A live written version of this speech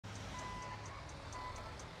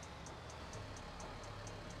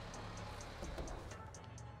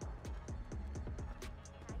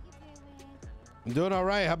I'm doing all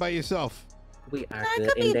right. How about yourself? We are That good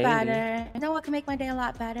could be and dandy. better. You know what could make my day a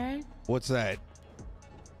lot better? What's that?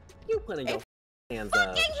 You putting your hands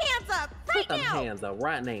up. Fucking hands up right Put them now. hands up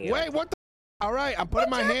right now. Wait, what the? All right, I'm putting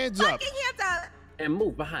my hands up. Fucking hands up. And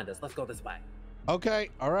move behind us. Let's go this way. Okay,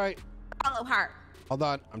 all right. Follow her. Hold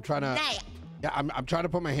on, I'm trying to. Nah. Yeah, I'm trying to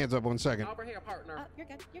put my hands up. 1 second. Over here, partner. Oh, you're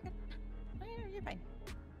good. You're good. Oh, you're fine.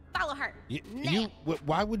 Follow her.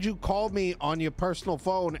 Why would you call me on your personal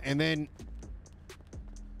phone and then?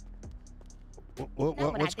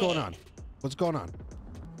 What's going on? What's going on?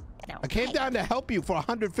 No, I came down to help you for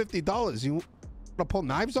 $150. You want to pull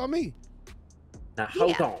knives on me? Now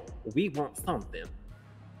hold on. We want something.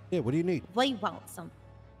 Yeah, what do you need? We want something.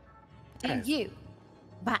 Do you,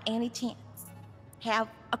 by any chance, have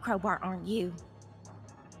a crowbar on you?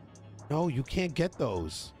 No, you can't get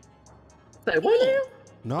those. Say what now?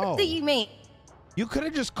 No. What do you mean? You could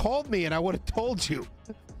have just called me and I would have told you.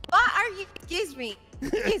 Why are you? Excuse me.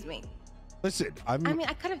 Excuse me. Listen, I mean,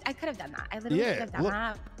 I could have done that. I literally could have done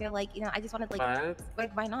that. I feel like, you know, I just wanted like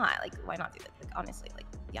why not? Like, why not do that? Like, honestly, like,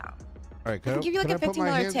 yeah. All right, I give you like a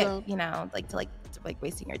 $15 tip, you know, to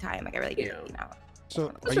wasting your time. Like, I really do, you know. So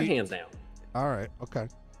put your hands down. All right, okay.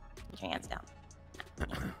 Put your hands down.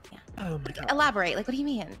 Yeah. Oh my God. Elaborate. Like, what do you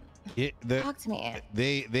mean? Talk to me.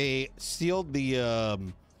 They sealed the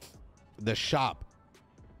shop.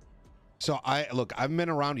 So I've been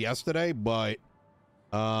around yesterday, but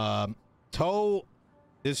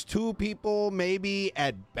there's 2 people maybe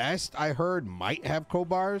at best I heard might have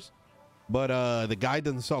crowbars, but the guy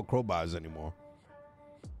doesn't sell crowbars anymore.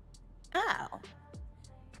 Oh. Well,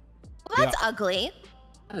 that's ugly.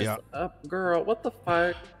 What is up, girl? What the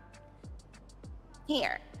fuck?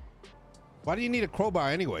 Here. Why do you need a crowbar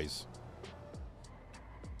anyways?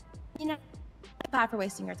 You know, bad for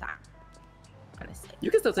wasting your time. Honestly.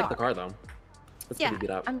 You can still take the car though. It's yeah, pretty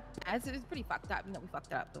beat up. It's pretty fucked up. You know, we fucked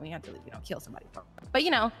it up, and we had to, you know, kill somebody. But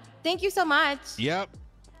you know, thank you so much. Yep.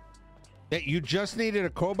 You just needed a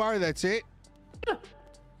crowbar. That's it. Yeah.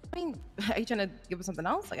 I mean, are you trying to give us something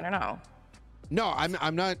else? Like, I don't know. No,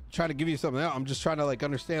 I'm not trying to give you something else. I'm just trying to like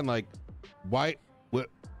understand like why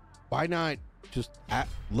not just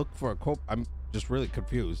look for a crowbar. I'm just really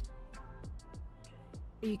confused.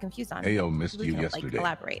 Are you confused on? Hey, yo, missed you yesterday. Like,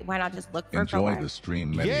 elaborate. Why not just look for Enjoy crowbar? the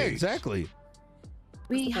stream. Yeah, exactly.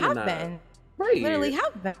 We have been. Right. Literally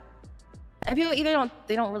have been. And people either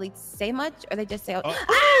don't really say much, or they just say, "Oh,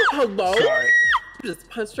 hello." Sorry. You just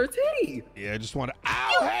punched her teeth. Yeah, I just want to. Ow!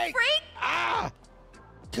 You Hey! freak! Ah!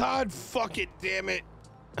 God, fuck it, damn it!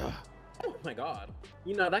 Oh my God.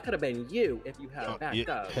 You know that could have been you if you had backed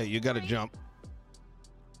up. Hey, you got to jump.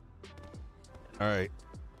 All right.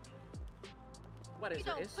 What is You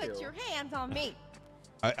your don't issue? put your hands on me.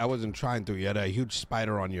 I wasn't trying to. You had a huge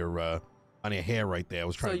spider on your hair right there. I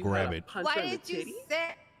was trying to grab it. Why did you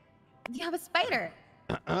say? You have a spider.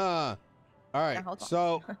 All right. Yeah, hold on.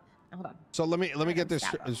 So, Hold on. so let me get this.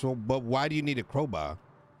 So, but why do you need a crowbar?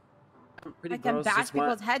 Pretty I can girls bash just want-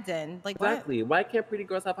 people's heads in. Like, Exactly. Why can't pretty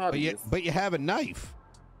girls have hobbies? But you have a knife.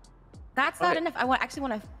 That's not enough. I actually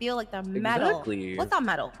want to feel like the metal. Exactly. What's that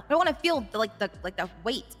metal? I want to feel the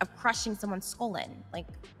weight of crushing someone's skull in. Like,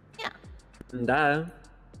 yeah. Duh.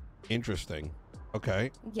 Interesting.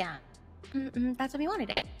 Okay. Yeah. That's what we wanted.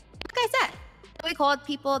 Like I said, we called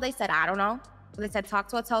people. They said, I don't know. They said, talk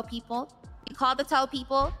to hotel people. We called the hotel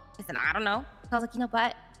people. They said, I don't know. I was like, you know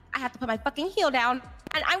what? I have to put my fucking heel down,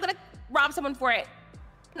 and I'm gonna rob someone for it.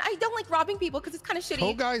 And I don't like robbing people because it's kind of shitty.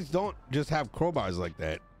 Tow guys don't just have crowbars like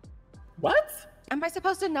that. What? Am I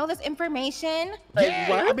supposed to know this information? Yeah,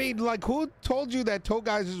 what? I mean, like, who told you that tow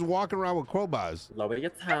guys is walking around with crowbars? Lower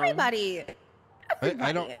your tone. Everybody.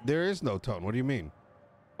 I don't. There is no tone. What do you mean?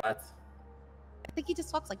 What? I think he just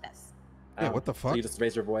talks like this. Yeah, what the fuck? You just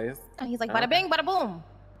raise your voice? And he's like, bada bing, bada boom.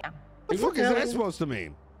 Yeah. What the fuck is that supposed to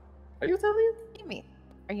mean? Are you Italian? What do you mean?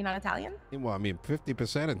 Are you not Italian? Well, I mean,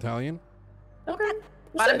 50% Italian. Okay.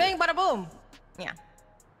 Bada bing, bada boom. Yeah.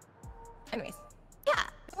 Anyways, yeah.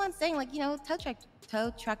 Everyone's saying, like, you know,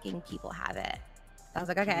 tow trucking people have it. I was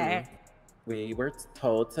like, okay. We were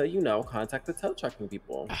told to, you know, contact the tow trucking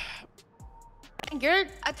people. And you're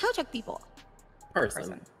a tow truck people.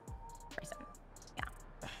 Person. Yeah.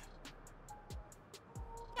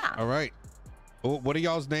 Yeah. All right. What are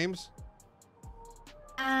y'all's names?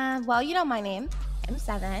 Well, you know my name. I'm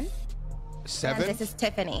Seven. Seven? And this is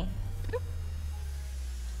Tiffany.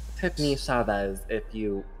 Tiffany Chavez, if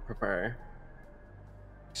you prefer.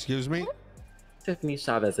 Excuse me? Tiffany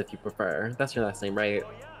Chavez, if you prefer. That's your last name, right?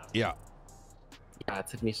 Yeah. Yeah,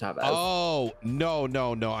 Tiffany Chavez. Oh, no,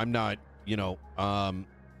 I'm not, you know, I'm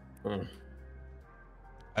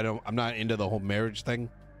not into the whole marriage thing.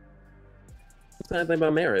 Who said anything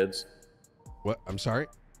about marriage? What? I'm sorry.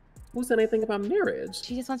 Who said anything about marriage?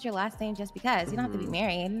 She just wants your last name just because. You don't have to be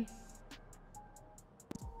married.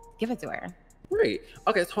 Give it to her. Great.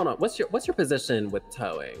 Okay, so hold on. What's your position with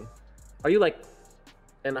towing? Are you like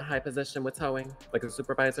in a high position with towing, like a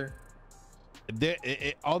supervisor?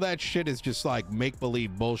 All that shit is just like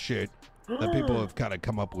make-believe bullshit that people have kind of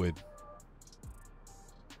come up with.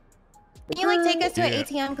 Can you like take us to an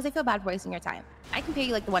ATM? Because I feel bad for wasting your time. I can pay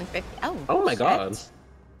you like the 150. Oh my God.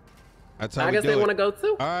 That's how I we guess do they it. want to go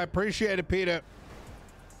too. All right, appreciate it, Peter.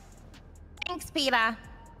 Thanks, Peter.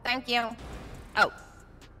 Thank you. Oh,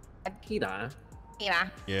 Peter.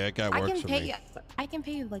 Peter. Yeah, that guy I works can for pay me. you. I can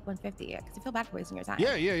pay you like 150 because I feel bad for wasting your time.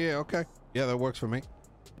 Yeah, okay. Yeah, that works for me.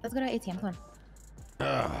 Let's go to ATM. Come on.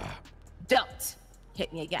 Ugh. Don't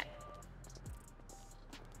hit me again.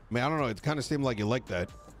 I mean, I don't know. It kind of seemed like you like that.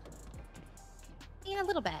 Yeah, a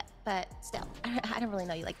little bit, but still, I don't really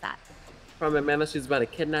know you like that. From a man that she's about to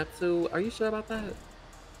kidnap too. Are you sure about that?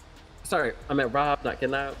 Sorry, I meant rob, not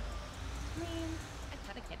kidnap. I mean, I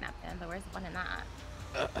could have kidnapped him, but where's the fun in that?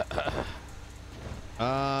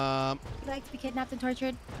 You like to be kidnapped and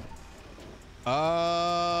tortured? Well,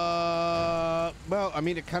 I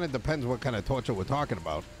mean, it kind of depends what kind of torture we're talking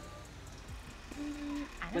about.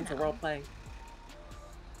 I don't It's a know. role play.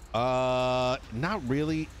 Not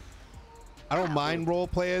really. I don't mind role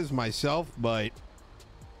players myself, but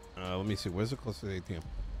let me see. Where's the closest ATM?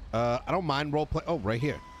 I don't mind role play. Oh, right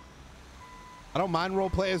here. I don't mind role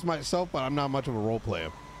players myself, but I'm not much of a role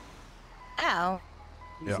player. Oh,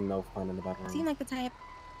 There's no fun in the background. seem like the type.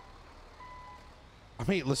 I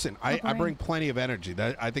mean, listen, I bring plenty of energy.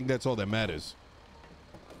 I think that's all that matters.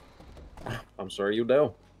 I'm sure you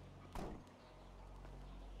do.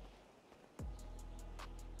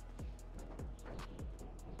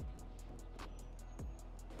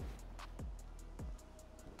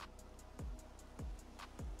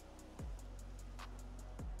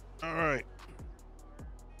 All right.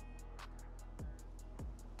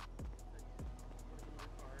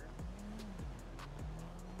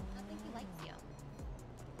 I don't think he likes you.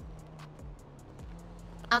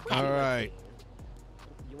 Okay. All right.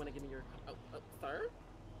 You want to give me your... sir?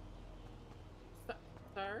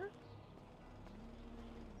 Sir?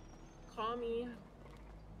 Call me.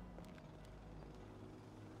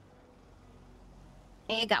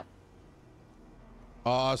 There you go.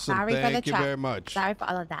 Awesome. Sorry for Thank the you truck. very much. Sorry for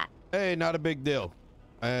all of that. Hey, not a big deal.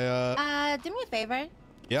 Do me a favor.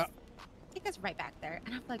 Yeah. Take us right back there. I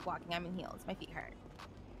don't feel like walking. I'm in heels. My feet hurt.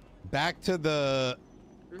 Back to the...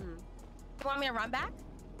 You want me to run back?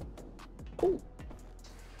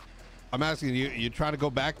 I'm asking you, you trying to go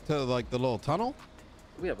back to like the little tunnel?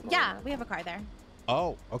 We have a car. Yeah, we have a car there.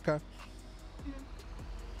 Oh, okay.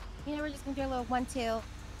 You know, we're just gonna do a little 1-2. All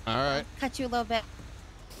right. Cut you a little bit.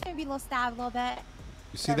 Maybe a little stab a little bit.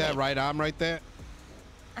 You see that right arm right there?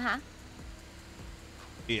 Uh-huh.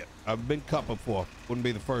 Yeah, I've been cut before. Wouldn't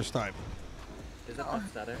be the first time. Is that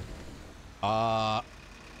prosthetic?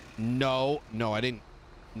 No, I didn't.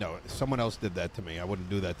 No, someone else did that to me. I wouldn't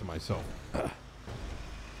do that to myself.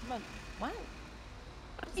 What?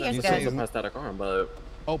 You You You said say- it's a prosthetic arm, but...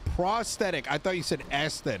 Oh, prosthetic. I thought you said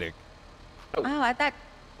aesthetic. Oh, I thought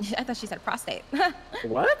she said prostate.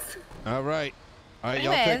 What? All right. All right,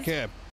 y'all take Anyways. care.